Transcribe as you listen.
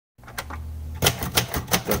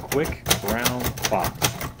quick brown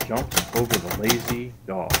fox jumps over the lazy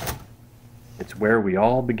dog. It's where we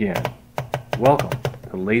all begin. Welcome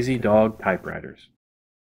to Lazy Dog Typewriters.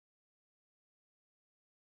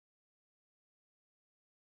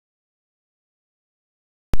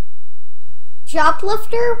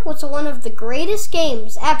 Choplifter was one of the greatest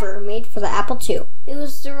games ever made for the Apple II. It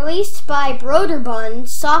was released by Broderbund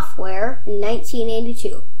software in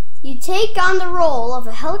 1982. You take on the role of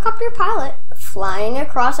a helicopter pilot flying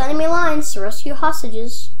across enemy lines to rescue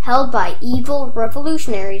hostages held by evil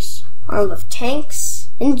revolutionaries armed with tanks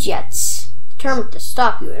and jets, determined to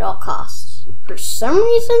stop you at all costs. For some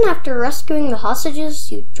reason, after rescuing the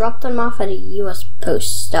hostages, you drop them off at a U.S.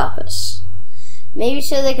 post office. Maybe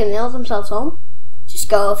so they can mail themselves home? Just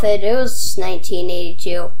go with it. It was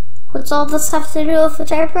 1982. What's all this have to do with the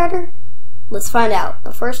typewriter? Let's find out.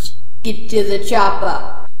 But first, get to the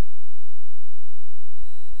Choppa.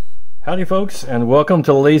 Howdy folks, and welcome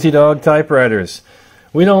to Lazy Dog Typewriters.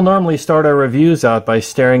 We don't normally start our reviews out by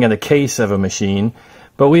staring at a case of a machine,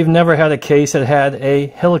 but we've never had a case that had a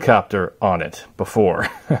helicopter on it before.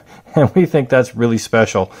 And we think that's really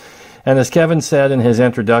special. And as Kevin said in his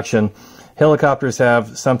introduction, helicopters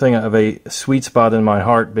have something of a sweet spot in my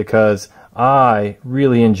heart because I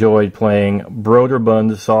really enjoyed playing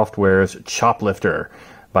Broderbund Software's Choplifter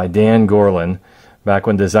by Dan Gorlin, back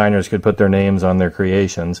when designers could put their names on their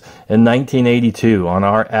creations, in 1982 on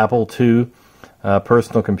our Apple II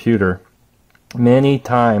personal computer. Many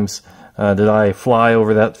times did I fly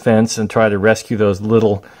over that fence and try to rescue those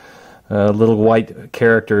little white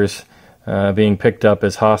characters being picked up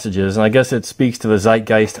as hostages. And I guess it speaks to the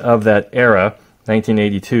zeitgeist of that era,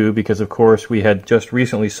 1982, because of course we had just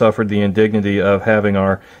recently suffered the indignity of having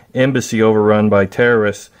our embassy overrun by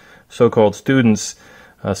terrorists, so-called students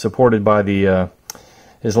supported by the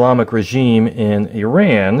Islamic regime in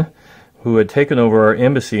Iran, who had taken over our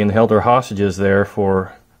embassy and held our hostages there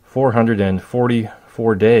for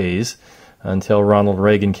 444 days until Ronald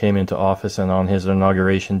Reagan came into office, and on his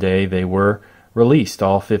inauguration day they were released,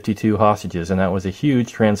 all 52 hostages, and that was a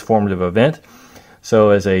huge transformative event.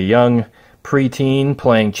 So as a young preteen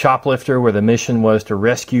playing Choplifter, where the mission was to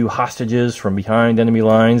rescue hostages from behind enemy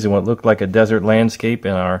lines in what looked like a desert landscape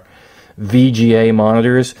in our VGA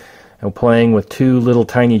monitors, and playing with two little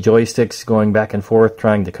tiny joysticks going back and forth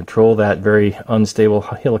trying to control that very unstable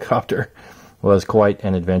helicopter, was quite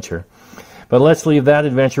an adventure. But let's leave that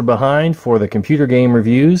adventure behind for the computer game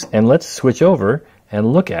reviews, and let's switch over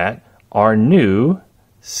and look at our new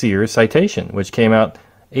Sears Citation, which came out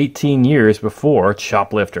 18 years before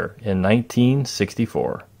Choplifter in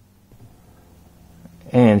 1964.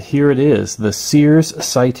 And here it is, the Sears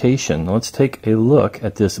Citation. Let's take a look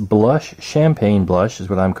at this blush. Champagne blush is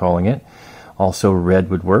what I'm calling it. Also red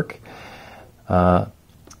would work.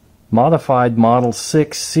 Modified Model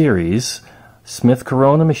 6 series Smith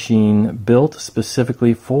Corona machine built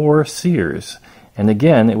specifically for Sears. And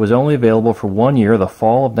again, it was only available for 1 year, the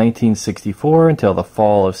fall of 1964 until the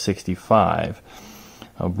fall of 65.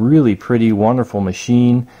 A really pretty, wonderful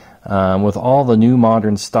machine with all the new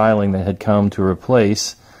modern styling that had come to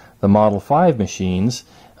replace the Model 5 machines,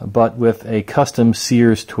 but with a custom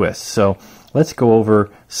Sears twist. So let's go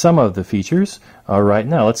over some of the features right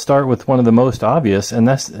now. Let's start with one of the most obvious, and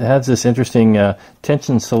that has this interesting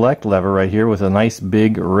tension select lever right here with a nice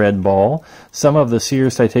big red ball. Some of the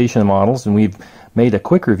Sears Citation models, and we've made a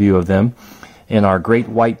quick review of them in our Great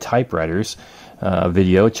White Typewriters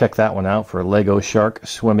video. Check that one out for Lego Shark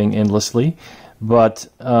swimming endlessly. But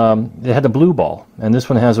it had a blue ball, and this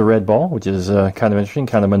one has a red ball, which is kind of interesting,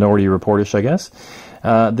 kind of Minority Reportish, I guess.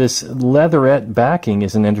 This leatherette backing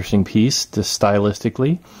is an interesting piece, just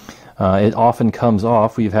stylistically. It often comes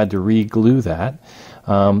off. We've had to re-glue that.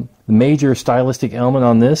 The major stylistic element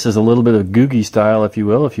on this is a little bit of Googie style, if you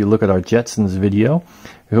will, if you look at our Jetsons video.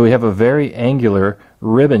 We have a very angular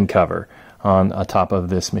ribbon cover on top of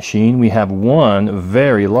this machine. We have one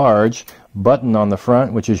very large button on the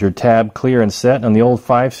front, which is your tab clear and set. On the old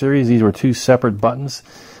 5 series, these were two separate buttons,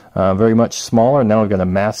 very much smaller. Now we've got a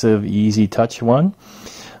massive, easy touch one.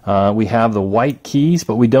 We have the white keys,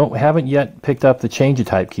 but we haven't yet picked up the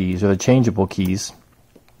change-a-type keys or the changeable keys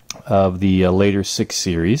of the later 6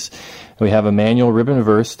 series. We have a manual ribbon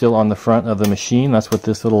reverse still on the front of the machine. That's what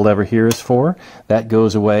this little lever here is for. That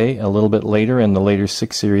goes away a little bit later in the later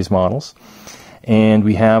 6 series models. And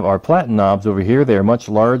we have our platen knobs over here. They're much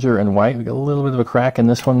larger and white. We got a little bit of a crack in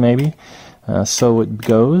this one maybe. So it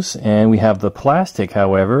goes. And we have the plastic,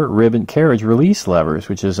 however, ribbon carriage release levers,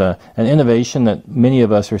 which is an innovation that many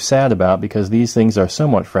of us are sad about because these things are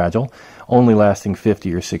somewhat fragile, only lasting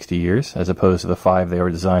 50 or 60 years as opposed to the 5 they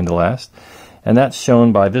were designed to last. And that's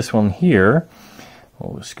shown by this one here,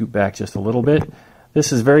 We'll scoot back just a little bit.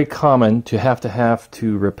 This is very common to have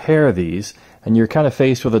to repair these, and you're kind of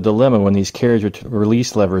faced with a dilemma when these carriage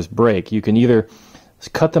release levers break. You can either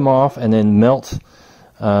cut them off and then melt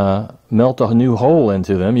a new hole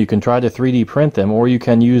into them. You can try to 3D print them, or you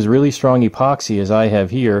can use really strong epoxy, as I have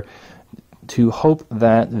here, to hope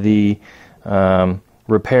that the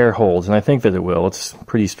repair holds, and I think that it will. It's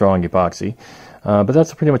pretty strong epoxy, but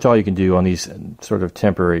that's pretty much all you can do on these sort of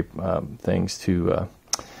temporary things to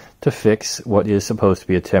fix what is supposed to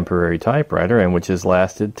be a temporary typewriter, and which has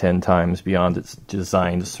lasted 10 times beyond its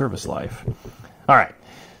designed service life. All right.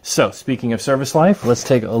 So, speaking of service life, let's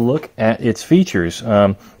take a look at its features.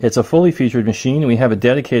 It's a fully featured machine. We have a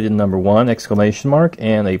dedicated number 1 exclamation mark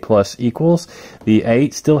and a plus equals. The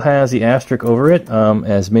 8 still has the asterisk over it,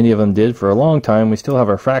 as many of them did for a long time. We still have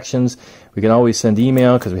our fractions. We can always send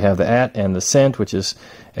email because we have the @ and the cent, which is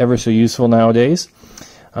ever so useful nowadays.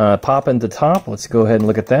 Pop into top. Let's go ahead and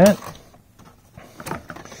look at that.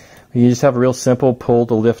 You just have a real simple pull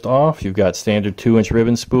to lift off. You've got standard 2-inch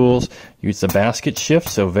ribbon spools. Use the basket shift,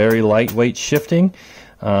 so very lightweight shifting.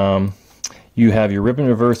 You have your ribbon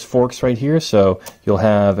reverse forks right here, so you'll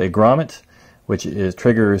have a grommet, which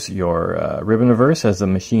triggers your ribbon reverse as the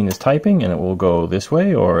machine is typing, and it will go this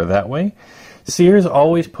way or that way. Sears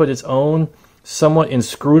always put its own somewhat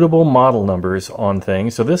inscrutable model numbers on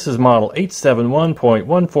things. So this is model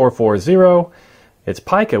 871.1440. It's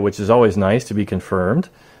pica, which is always nice to be confirmed.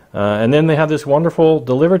 And then they have this wonderful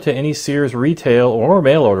deliver to any Sears retail or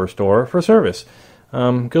mail order store for service.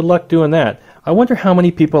 Good luck doing that. I wonder how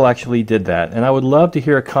many people actually did that, and I would love to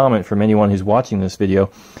hear a comment from anyone who's watching this video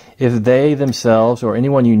if they themselves or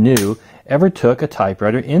anyone you knew ever took a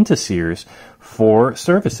typewriter into Sears for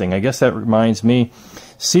servicing. I guess that reminds me,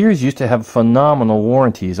 Sears used to have phenomenal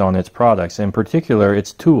warranties on its products, in particular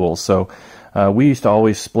its tools. So we used to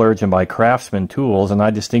always splurge and buy Craftsman tools, and I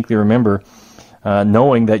distinctly remember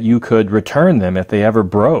knowing that you could return them if they ever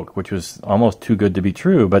broke, which was almost too good to be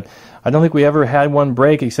true. But I don't think we ever had one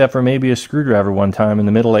break except for maybe a screwdriver one time in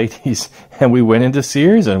the middle 80s. And we went into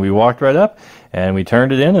Sears and we walked right up and we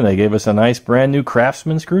turned it in, and they gave us a nice brand new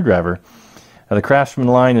Craftsman screwdriver. The Craftsman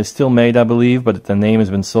line is still made, I believe, but the name has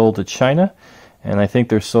been sold to China, and I think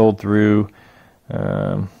they're sold through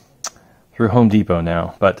Home Depot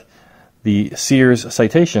now. But the Sears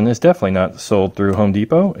Citation is definitely not sold through Home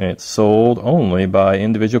Depot. It's sold only by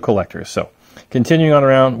individual collectors. So, continuing on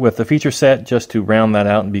around with the feature set, just to round that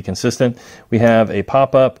out and be consistent, we have a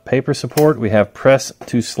pop-up paper support. We have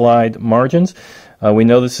press-to-slide margins. We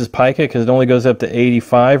know this is pica because it only goes up to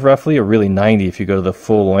 85 roughly, or really 90 if you go to the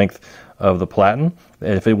full length of the platen.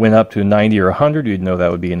 If it went up to 90 or 100, you'd know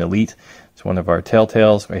that would be an elite. It's one of our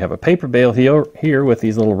telltales. We have a paper bale here with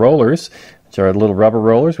these little rollers, which are little rubber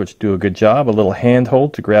rollers, which do a good job. A little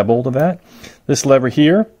handhold to grab hold of that. This lever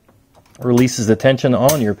here releases the tension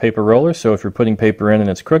on your paper roller, so if you're putting paper in and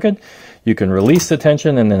it's crooked, you can release the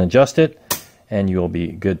tension and then adjust it, and you'll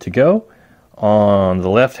be good to go. On the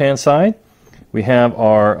left-hand side, we have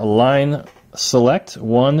our line select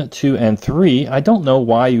 1, 2, and 3. I don't know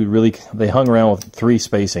why they hung around with 3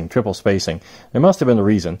 spacing, triple spacing. There must have been a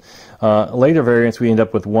reason. Later variants, we end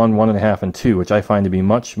up with 1, 1.5, and 2, which I find to be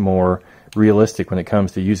much more realistic when it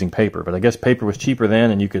comes to using paper. But I guess paper was cheaper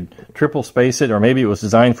then, and you could triple space it, or maybe it was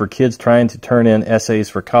designed for kids trying to turn in essays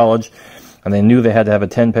for college, and they knew they had to have a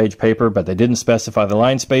 10-page paper, but they didn't specify the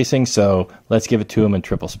line spacing, so let's give it to them in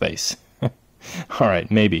triple space. All right,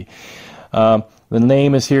 maybe. The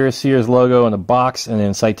name is here, Sears logo in a box, and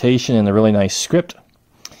then citation in a really nice script.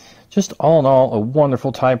 Just all in all, a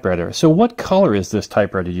wonderful typewriter. So what color is this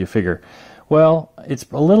typewriter, do you figure? Well, it's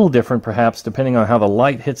a little different perhaps depending on how the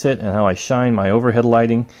light hits it and how I shine my overhead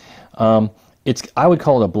lighting. I would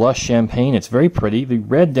call it a blush champagne. It's very pretty. The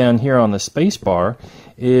red down here on the space bar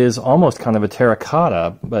is almost kind of a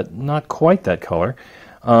terracotta, but not quite that color.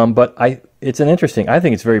 It's an interesting, I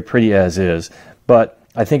think it's very pretty as is, but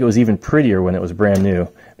I think it was even prettier when it was brand new,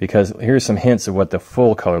 because here's some hints of what the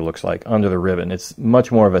full color looks like under the ribbon. It's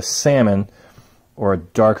much more of a salmon or a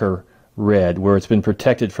darker red, where it's been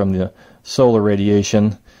protected from the solar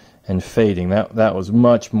radiation and fading. That was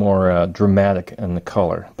much more dramatic in the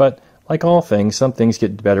color. But like all things, some things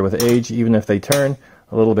get better with age, even if they turn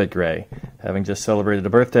a little bit gray. Having just celebrated a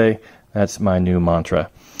birthday, that's my new mantra.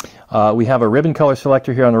 We have a ribbon color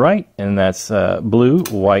selector here on the right, and that's blue,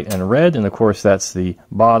 white, and red. And of course, that's the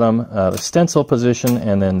bottom, the stencil position,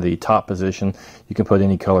 and then the top position. You can put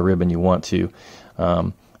any color ribbon you want to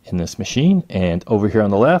in this machine. And over here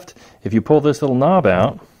on the left, if you pull this little knob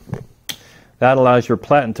out, That allows your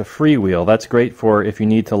platen to freewheel. That's great for if you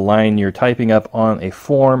need to line your typing up on a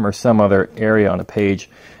form or some other area on a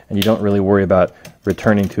page, and you don't really worry about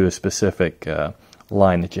returning to a specific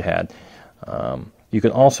line that you had. You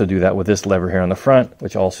can also do that with this lever here on the front,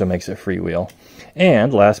 which also makes it freewheel.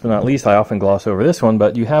 And last but not least, I often gloss over this one,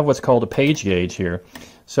 but you have what's called a page gauge here.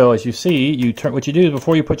 So as you see, what you do is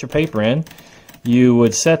before you put your paper in, you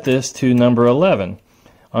would set this to number 11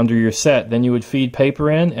 under your set. Then you would feed paper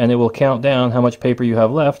in, and it will count down how much paper you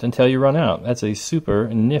have left until you run out. That's a super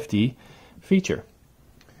nifty feature.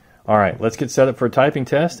 All right, let's get set up for a typing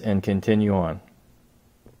test and continue on.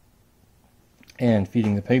 And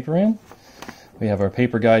feeding the paper in. We have our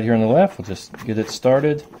paper guide here on the left. We'll just get it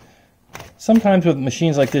started. Sometimes with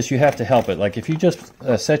machines like this, you have to help it. Like if you just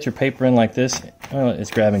set your paper in like this, well, it's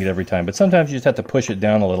grabbing it every time. But sometimes you just have to push it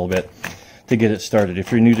down a little bit to get it started.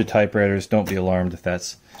 If you're new to typewriters, don't be alarmed if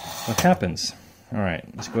that's what happens. All right,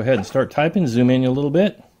 let's go ahead and start typing. Zoom in a little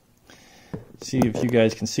bit. See if you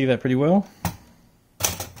guys can see that pretty well.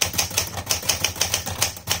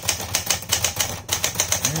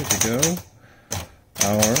 There we go.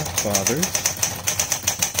 Our fathers.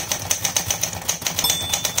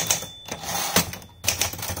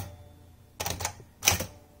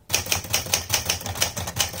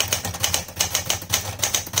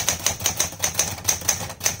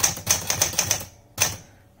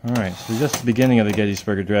 Alright, so just the beginning of the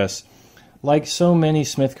Gettysburg Address. Like so many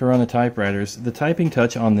Smith Corona typewriters, the typing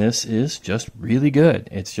touch on this is just really good.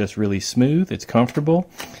 It's just really smooth, it's comfortable,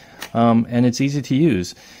 and it's easy to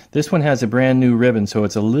use. This one has a brand new ribbon, so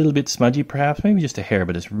it's a little bit smudgy perhaps, maybe just a hair,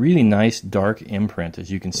 but it's really nice dark imprint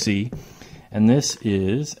as you can see. And this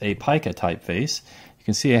is a pica typeface. You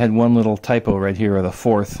can see I had one little typo right here, or the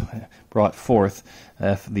fourth, brought forth.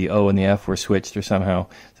 The O and the F were switched or somehow.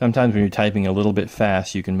 Sometimes when you're typing a little bit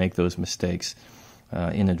fast, you can make those mistakes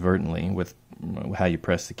inadvertently with how you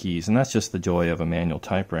press the keys. And that's just the joy of a manual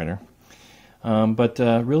typewriter. But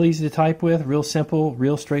real easy to type with, real simple,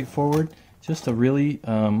 real straightforward. Just a really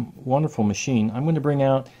wonderful machine. I'm going to bring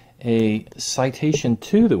out a Citation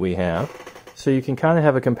 2 that we have, so you can kind of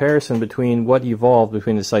have a comparison between what evolved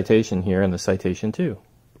between the Citation here and the Citation 2.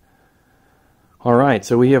 Alright,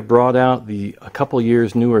 so we have brought out a couple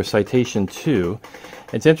years newer Citation 2.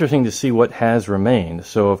 It's interesting to see what has remained.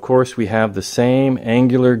 So of course we have the same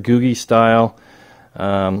angular Googie style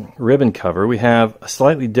ribbon cover. We have a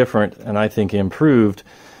slightly different and I think improved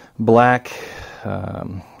black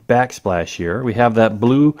backsplash here. We have that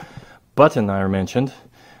blue button I mentioned,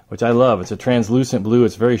 which I love. It's a translucent blue.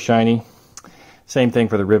 It's very shiny. Same thing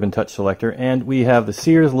for the ribbon touch selector. And we have the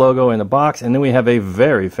Sears logo in the box, and then we have a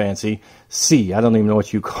very fancy C. I don't even know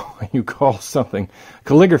what you call something.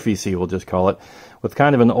 Calligraphy C, we'll just call it, with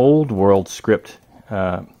kind of an old world script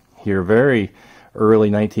here. Very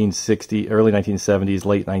early 1970s,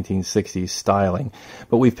 late 1960s styling.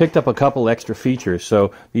 But we've picked up a couple extra features.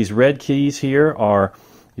 So these red keys here are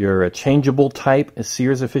your changeable type, is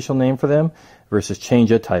Sears' official name for them, versus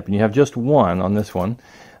change a type. And you have just one on this one.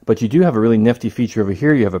 But you do have a really nifty feature over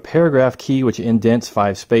here. You have a paragraph key which indents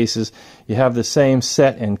 5 spaces. You have the same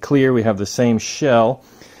set and clear. We have the same shell,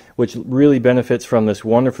 which really benefits from this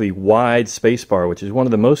wonderfully wide spacebar, which is one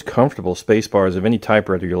of the most comfortable space-bars of any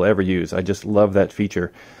typewriter you'll ever use. I just love that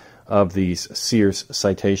feature of these Sears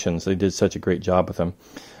Citations. They did such a great job with them.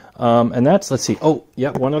 And that's, let's see, oh,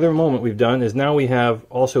 yeah, one other moment we've done is now we have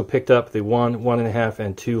also picked up the 1, 1.5,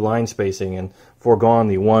 and 2 line spacing and foregone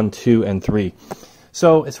the 1, 2, and 3.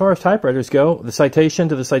 So as far as typewriters go, the Citation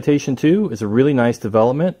to the Citation 2 is a really nice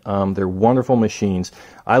development. They're wonderful machines.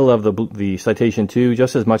 I love the Citation 2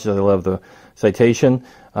 just as much as I love the Citation.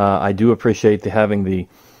 I do appreciate having the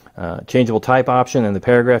changeable type option, and the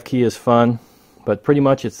paragraph key is fun, but pretty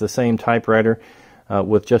much it's the same typewriter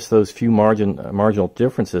with just those few marginal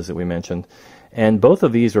differences that we mentioned. And both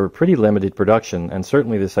of these are pretty limited production, and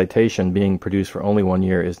certainly the Citation being produced for only 1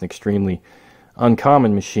 year is an extremely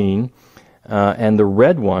uncommon machine. And the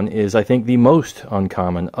red one is, I think, the most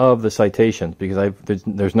uncommon of the Citations, because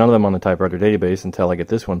there's none of them on the typewriter database until I get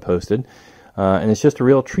this one posted, and it's just a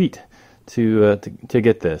real treat to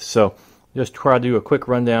get this. So just try to do a quick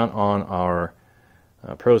rundown on our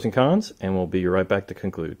pros and cons, and we'll be right back to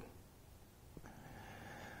conclude.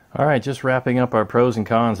 All right, just wrapping up our pros and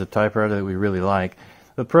cons of typewriter that we really like.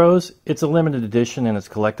 The pros, it's a limited edition and it's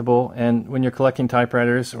collectible, and when you're collecting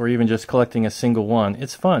typewriters or even just collecting a single one,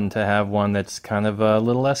 it's fun to have one that's kind of a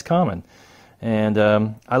little less common. And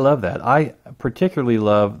I love that. I particularly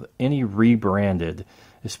love any rebranded,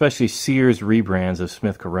 especially Sears rebrands of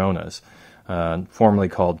Smith Coronas, formerly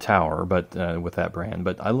called Tower, but with that brand.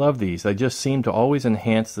 But I love these. They just seem to always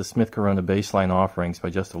enhance the Smith Corona baseline offerings by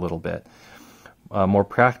just a little bit. More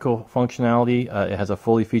practical functionality, it has a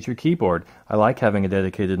fully featured keyboard. I like having a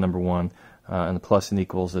dedicated number 1, and the plus and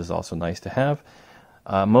equals is also nice to have.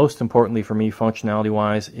 Most importantly for me,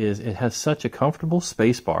 functionality-wise, is it has such a comfortable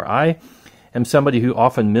spacebar. I am somebody who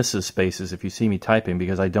often misses spaces if you see me typing,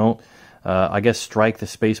 because I don't, I guess, strike the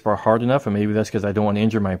spacebar hard enough, and maybe that's because I don't want to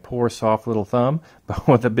injure my poor, soft little thumb. But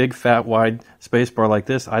with a big, fat, wide spacebar like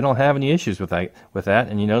this, I don't have any issues with that.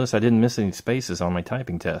 And you notice I didn't miss any spaces on my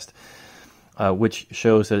typing test, which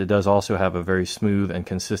shows that it does also have a very smooth and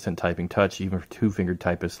consistent typing touch, even for two-fingered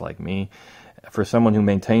typists like me. For someone who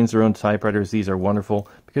maintains their own typewriters, these are wonderful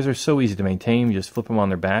because they're so easy to maintain. You just flip them on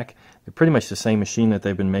their back. They're pretty much the same machine that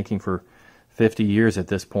they've been making for 50 years at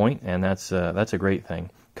this point, and that's a great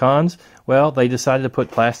thing. Cons, well, they decided to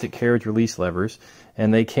put plastic carriage release levers,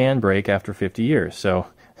 and they can break after 50 years, so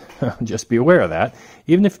just be aware of that.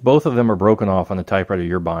 Even if both of them are broken off on the typewriter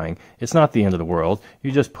you're buying, it's not the end of the world.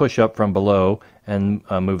 You just push up from below and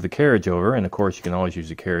move the carriage over, and of course you can always use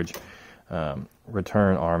the carriage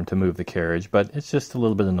return arm to move the carriage, but it's just a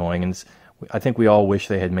little bit annoying, and I think we all wish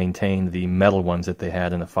they had maintained the metal ones that they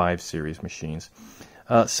had in the 5 series machines.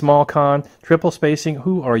 Small con, triple spacing.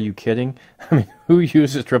 Who are you kidding? I mean, who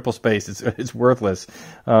uses triple space? It's worthless.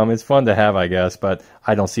 It's fun to have, I guess, but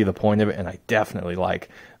I don't see the point of it, and I definitely like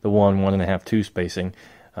the 1, 1.5, 2 spacing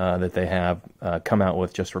that they have come out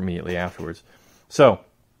with just immediately afterwards. So,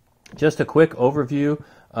 just a quick overview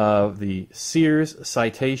of the Sears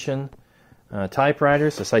Citation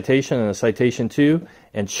typewriters, the Citation and the Citation 2,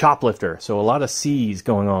 and Choplifter. So a lot of C's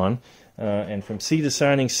going on. And from C to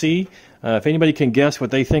signing C, if anybody can guess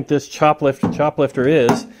what they think this Choplifter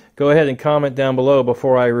is, go ahead and comment down below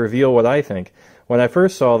before I reveal what I think. When I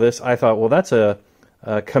first saw this, I thought, well, that's a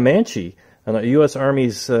Comanche, a U.S.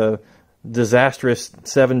 Army's disastrous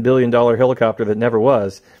 $7 billion helicopter that never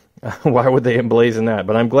was. Why would they emblazon that?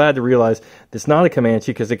 But I'm glad to realize it's not a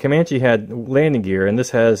Comanche, because the Comanche had landing gear, and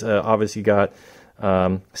this has obviously got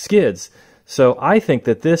skids. So I think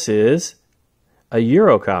that this is a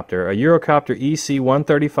Eurocopter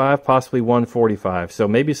EC-135, possibly 145. So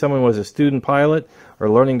maybe someone was a student pilot or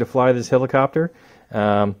learning to fly this helicopter.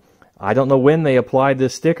 I don't know when they applied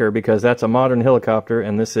this sticker, because that's a modern helicopter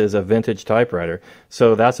and this is a vintage typewriter.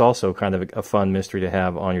 So that's also kind of a fun mystery to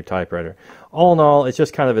have on your typewriter. All in all, it's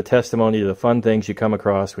just kind of a testimony to the fun things you come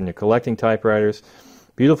across when you're collecting typewriters.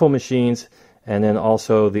 Beautiful machines, and then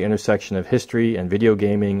also the intersection of history and video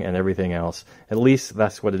gaming and everything else. At least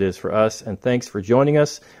that's what it is for us. And thanks for joining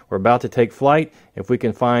us. We're about to take flight. If we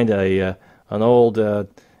can find an old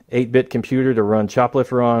 8-bit computer to run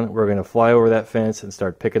Choplifter on, we're going to fly over that fence and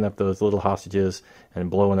start picking up those little hostages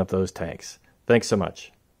and blowing up those tanks. Thanks so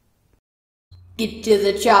much. Get to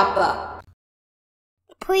the Choppa.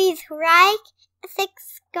 Please like,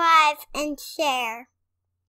 subscribe, and share.